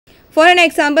For an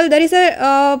example, there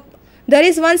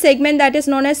is one segment that is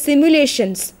known as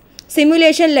simulation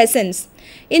lessons.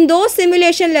 In those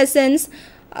simulation lessons,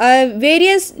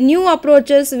 various new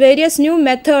approaches, various new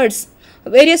methods,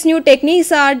 various new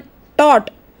techniques are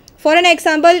taught. For an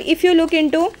example, if you look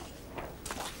into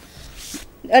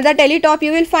the teletop,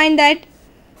 you will find that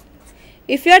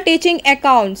if you are teaching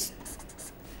accounts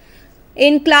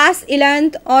in class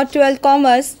 11th or 12th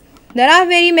commerce, there are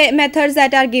methods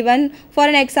that are given. For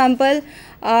an example,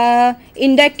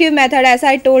 inductive method, as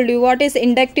I told you. What is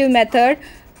inductive method?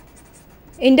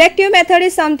 Inductive method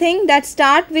is something that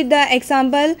start with the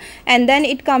example and then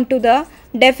it come to the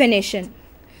definition.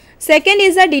 Second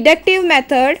is a deductive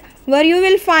method, where you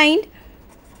will find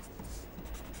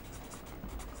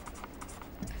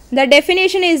the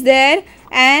definition is there,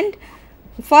 and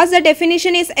first the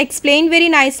definition is explained very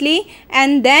nicely,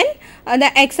 and then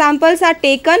the examples are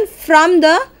taken from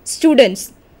the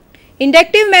students.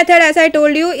 Inductive method, as I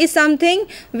told you, is something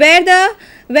where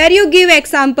you give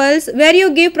examples, where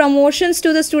you give promotions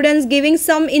to the students, giving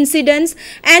some incidents,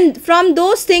 and from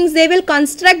those things they will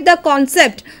construct the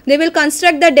concept, they will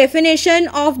construct the definition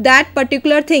of that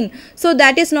particular thing. So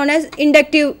that is known as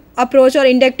inductive approach or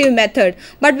inductive method.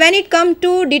 But when it comes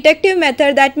to deductive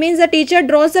method, that means the teacher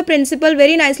draws the principle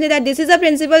very nicely, that this is a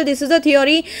principle, this is a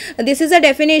theory, this is a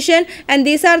definition, and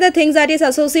these are the things that is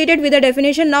associated with the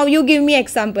definition. Now you give me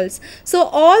examples. So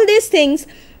all these things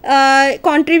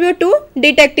contribute to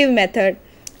deductive method.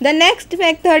 The next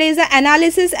method is the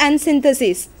analysis and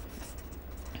synthesis.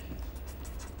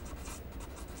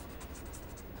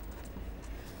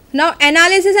 Now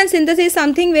analysis and synthesis is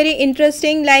something very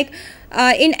interesting. Like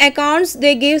in accounts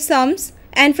they give sums,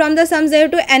 and from the sums they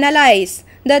have to analyze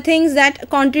the things that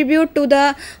contribute to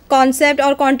the concept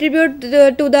or contribute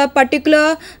to the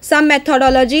particular sum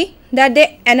methodology, that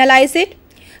they analyze it.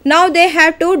 Now they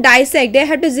have to dissect, they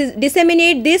have to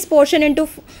disseminate this portion into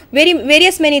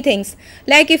various many things.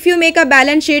 Like if you make a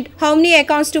balance sheet, how many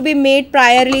accounts to be made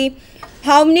priorly,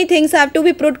 how many things have to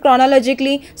be put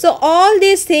chronologically. So all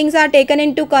these things are taken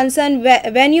into concern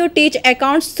when you teach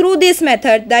accounts through this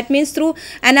method, that means through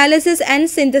analysis and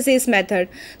synthesis method.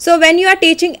 So when you are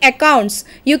teaching accounts,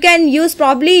 you can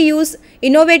probably use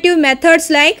innovative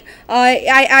methods like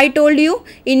I told you,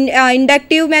 in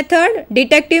inductive method,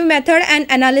 deductive method, and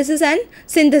analysis and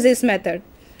synthesis method.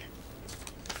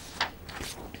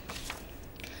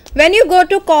 When you go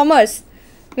to commerce,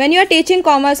 when you are teaching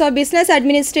commerce or business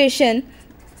administration,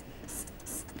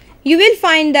 you will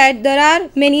find that there are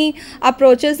many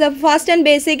approaches. The first and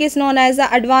basic is known as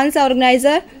the advanced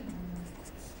organizer.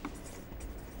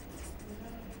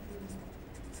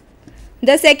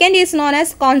 The second is known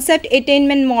as concept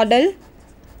attainment model.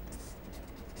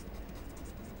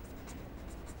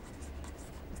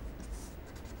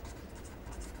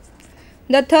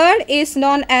 The third is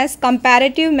known as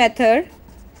comparative method.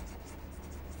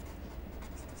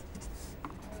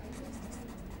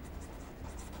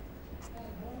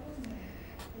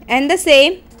 And the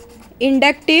same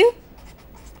inductive,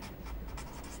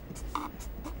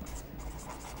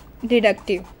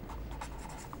 deductive.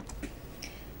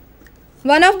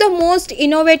 One of the most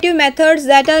innovative methods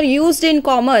that are used in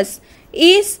commerce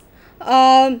is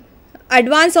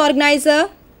advanced organizer.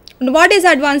 What is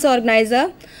advanced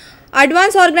organizer?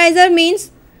 Advanced organizer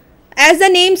means, as the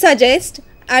name suggests,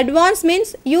 advance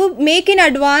means you make in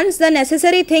advance the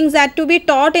necessary things that to be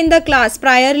taught in the class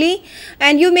priorly,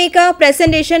 and you make a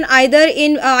presentation either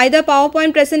in either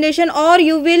PowerPoint presentation, or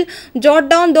you will jot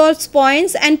down those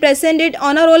points and present it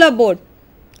on a roller board.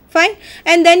 Fine.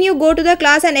 And then you go to the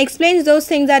class and explain those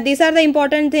things, that these are the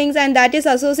important things and that is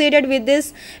associated with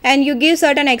this, and you give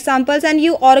certain examples and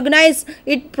you organize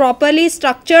it properly,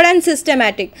 structured and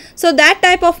systematic. So that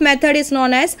type of method is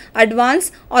known as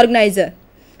advanced organizer.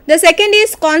 The second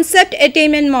is concept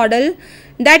attainment model.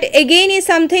 That again is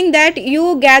something that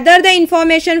you gather the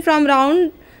information from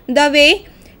round the way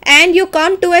and you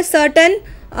come to a certain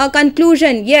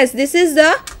conclusion. Yes, this is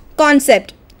the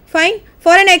concept. Fine.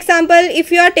 For an example,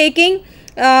 if you are taking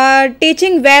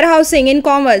teaching warehousing in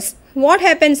commerce, what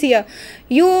happens here?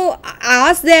 You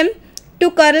ask them to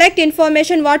collect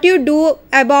information, what you do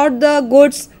about the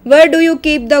goods, where do you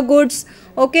keep the goods,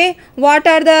 okay, what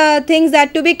are the things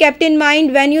that to be kept in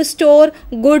mind when you store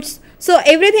goods. So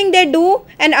everything they do,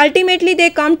 and ultimately they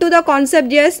come to the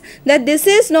concept, yes, that this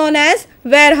is known as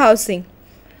warehousing.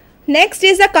 Next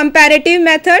is the comparative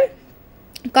method.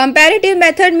 Comparative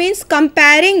method means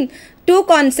comparing two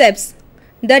concepts,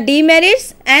 the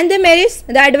demerits and the merits,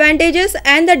 the advantages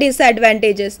and the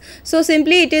disadvantages. So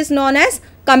simply it is known as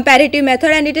comparative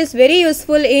method, and it is very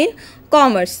useful in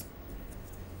commerce.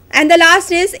 And the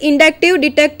last is inductive,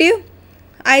 deductive.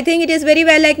 I think it is very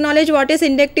well acknowledged what is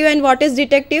inductive and what is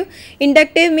deductive.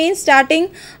 Inductive means starting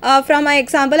from an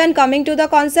example and coming to the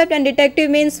concept, and deductive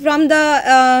means from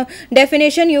the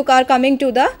definition you are coming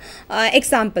to the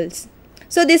examples.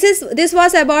 So this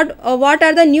was about what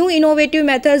are the new innovative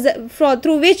methods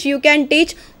through which you can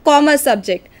teach commerce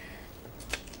subject.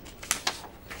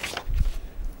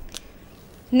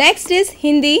 Next is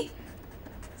Hindi.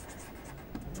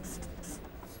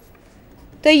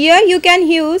 So here you can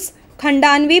use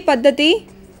Khandanvi Paddhati.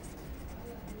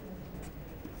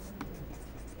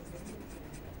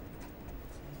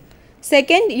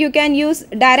 Second, you can use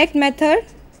direct method.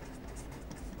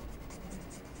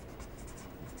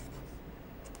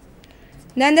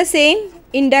 Then the same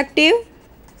inductive,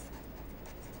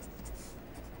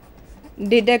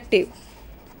 deductive.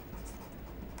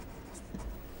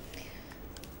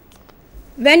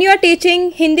 When you are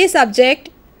teaching Hindi subject,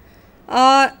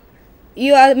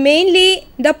 you are mainly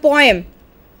the poem.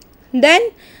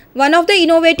 Then one of the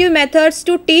innovative methods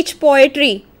to teach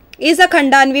poetry is a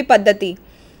Khandanvi Paddhati.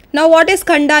 Now what is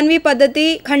Khandanvi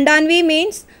Paddhati? Khandanvi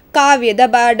means kavya,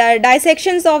 the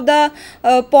dissections of the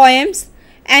poems,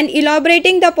 and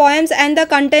elaborating the poems and the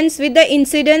contents with the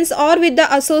incidents or with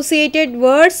the associated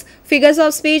words, figures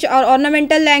of speech or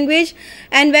ornamental language.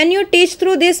 And when you teach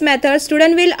through this method,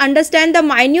 student will understand the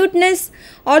minuteness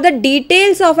or the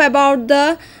details of about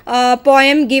the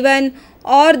poem given,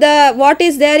 or the what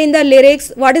is there in the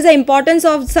lyrics, what is the importance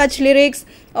of such lyrics,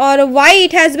 or why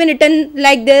it has been written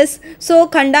like this. So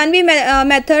Khandanvi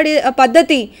method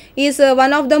Paddhati is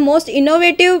one of the most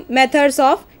innovative methods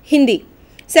of Hindi.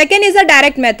 Second is a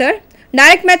direct method.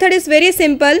 Direct method is very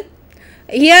simple.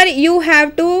 Here you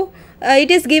have to, it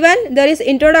is given, there is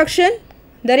introduction,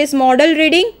 there is model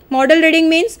reading. Model reading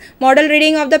means model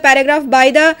reading of the paragraph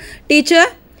by the teacher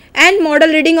and model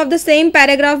reading of the same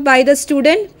paragraph by the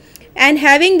student. And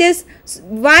having this,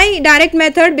 why direct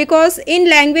method? Because in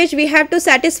language we have to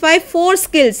satisfy 4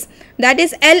 skills, that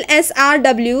is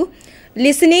LSRW: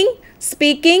 listening,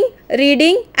 speaking,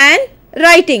 reading and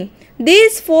writing.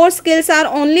 These 4 skills are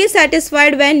only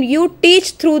satisfied when you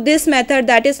teach through this method,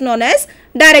 that is known as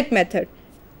direct method.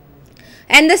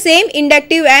 And the same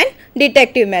inductive and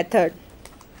deductive method.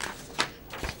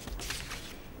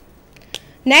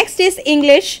 Next is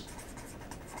English.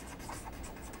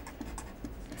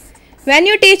 When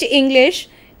you teach English,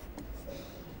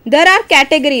 there are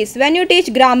categories. When you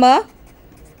teach grammar,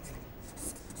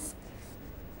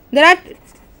 there are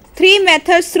 3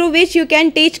 methods through which you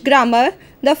can teach grammar.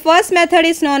 The first method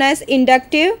is known as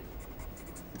inductive,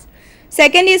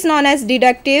 second is known as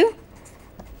deductive,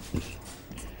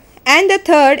 and the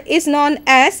third is known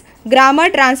as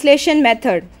grammar translation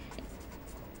method.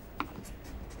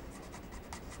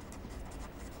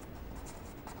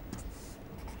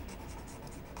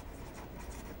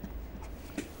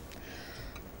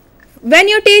 When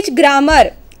you teach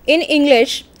grammar in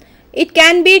English, it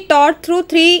can be taught through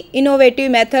 3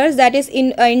 innovative methods, that is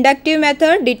inductive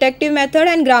method, deductive method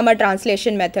and grammar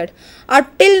translation method.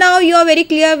 Up till now you are very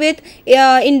clear with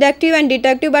inductive and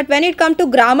deductive, but when it comes to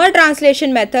grammar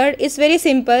translation method, it's very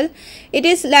simple. It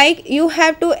is like you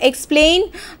have to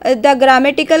explain the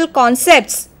grammatical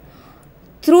concepts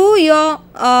through your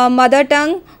mother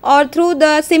tongue or through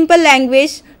the simple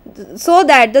language, so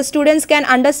that the students can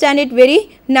understand it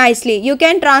very nicely. You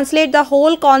can translate the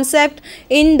whole concept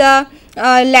in the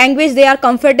language they are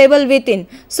comfortable within.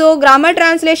 So grammar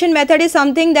translation method is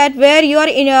something that where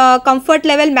your comfort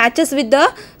level matches with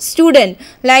the student,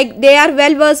 like they are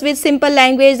well versed with simple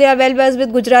language, they are well versed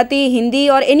with Gujarati, Hindi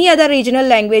or any other regional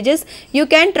languages. You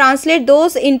can translate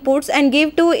those inputs and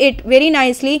give to it very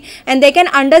nicely, and they can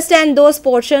understand those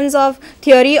portions of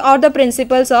theory or the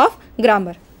principles of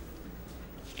grammar.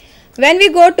 When we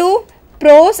go to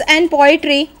prose and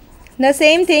poetry, the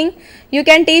same thing. You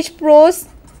can teach prose.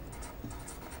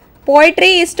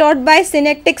 Poetry is taught by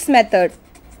synectics method.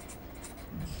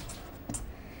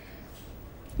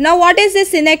 Now what is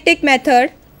this synectic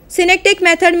method? Synectic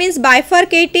method means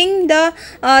bifurcating the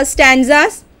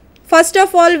stanzas. First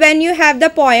of all, when you have the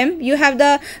poem, you have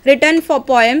the written for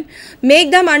poem,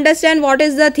 make them understand what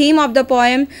is the theme of the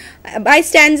poem. By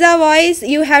stanza wise,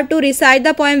 you have to recite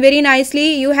the poem very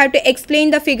nicely. You have to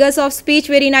explain the figures of speech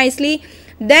very nicely.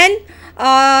 Then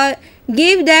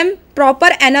give them proper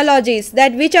analogies,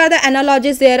 that which are the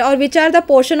analogies there, or which are the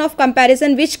portion of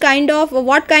comparison,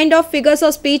 what kind of figures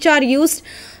of speech are used.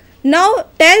 Now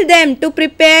tell them to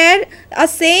prepare a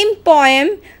same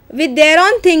poem with their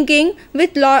own thinking,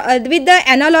 with the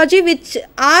analogy which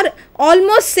are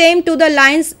almost same to the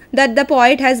lines that the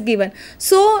poet has given.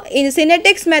 So in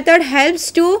synectics method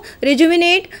helps to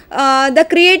rejuvenate the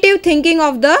creative thinking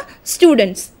of the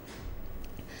students.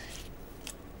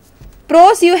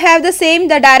 Pros, you have the same,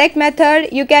 the direct method.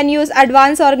 You can use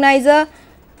advanced organizer,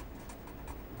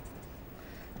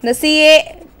 the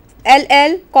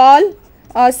CALL, call,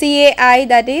 or CAI,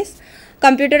 that is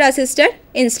computer assisted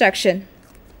instruction.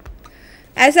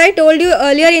 As I told you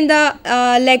earlier in the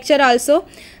lecture also,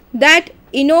 that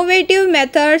innovative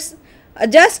methods,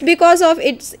 just because of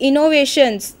its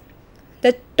innovations,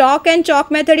 the talk and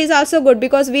chalk method is also good,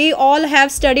 because we all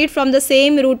have studied from the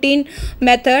same routine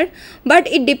method, but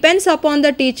it depends upon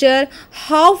the teacher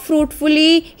how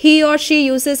fruitfully he or she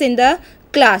uses in the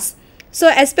class.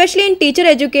 So especially in teacher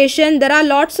education, there are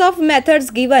lots of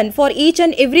methods given for each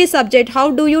and every subject.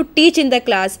 How do you teach in the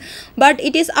class? But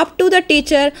it is up to the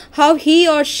teacher how he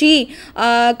or she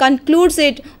concludes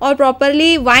it, or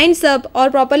properly winds up,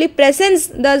 or properly presents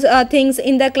the things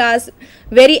in the class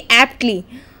very aptly.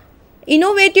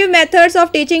 Innovative methods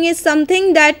of teaching is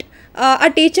something that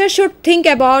a teacher should think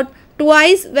about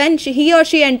twice when he or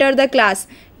she enter the class.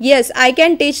 Yes, I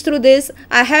can teach through this.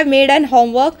 I have made an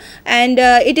homework, and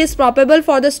it is probable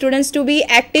for the students to be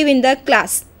active in the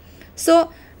class.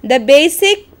 So the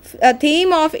basic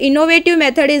theme of innovative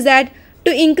method is that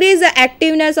to increase the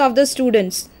activeness of the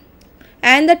students,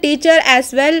 and the teacher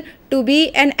as well to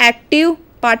be an active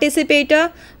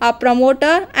participator, a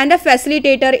promoter, and a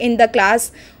facilitator in the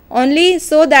class, only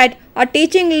so that a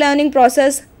teaching learning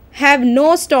process have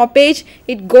no stoppage.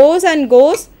 It goes and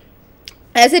goes.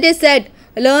 As it is said,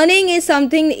 learning is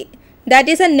something that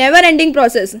is a never ending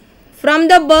process. From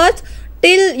the birth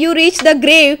till you reach the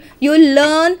grave, you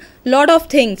learn lot of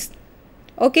things.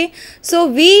 Okay, so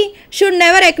we should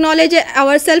never acknowledge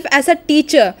ourselves as a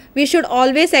teacher. We should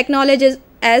always acknowledge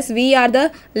as we are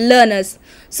the learners.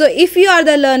 So if you are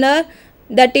the learner,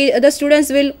 the students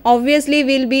will obviously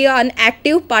be an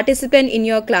active participant in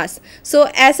your class. So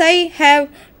as I have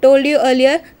told you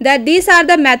earlier, that these are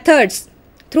the methods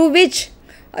through which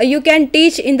you can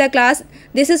teach in the class.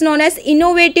 This is known as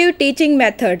innovative teaching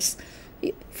methods.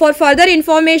 For further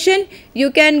information, you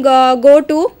can go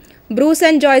to Bruce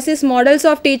and Joyce's models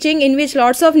of teaching, in which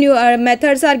lots of new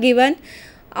methods are given,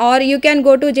 or you can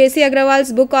go to J.C.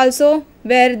 Agrawal's book also,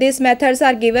 where these methods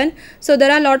are given. So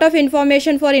there are a lot of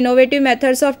information for innovative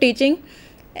methods of teaching.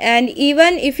 And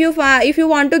even if you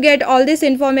want to get all this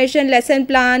information, lesson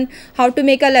plan, how to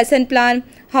make a lesson plan,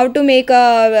 how to make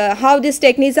how these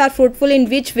techniques are fruitful in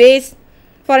which ways.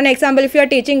 For an example, if you are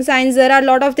teaching science, there are a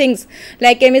lot of things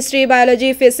like chemistry,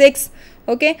 biology, physics.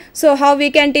 Okay, so how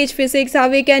we can teach physics, how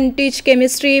we can teach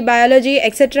chemistry, biology,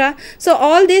 etc. So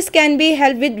all this can be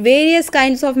helped with various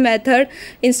kinds of method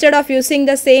instead of using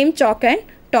the same chalk and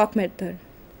talk method.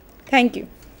 Thank you.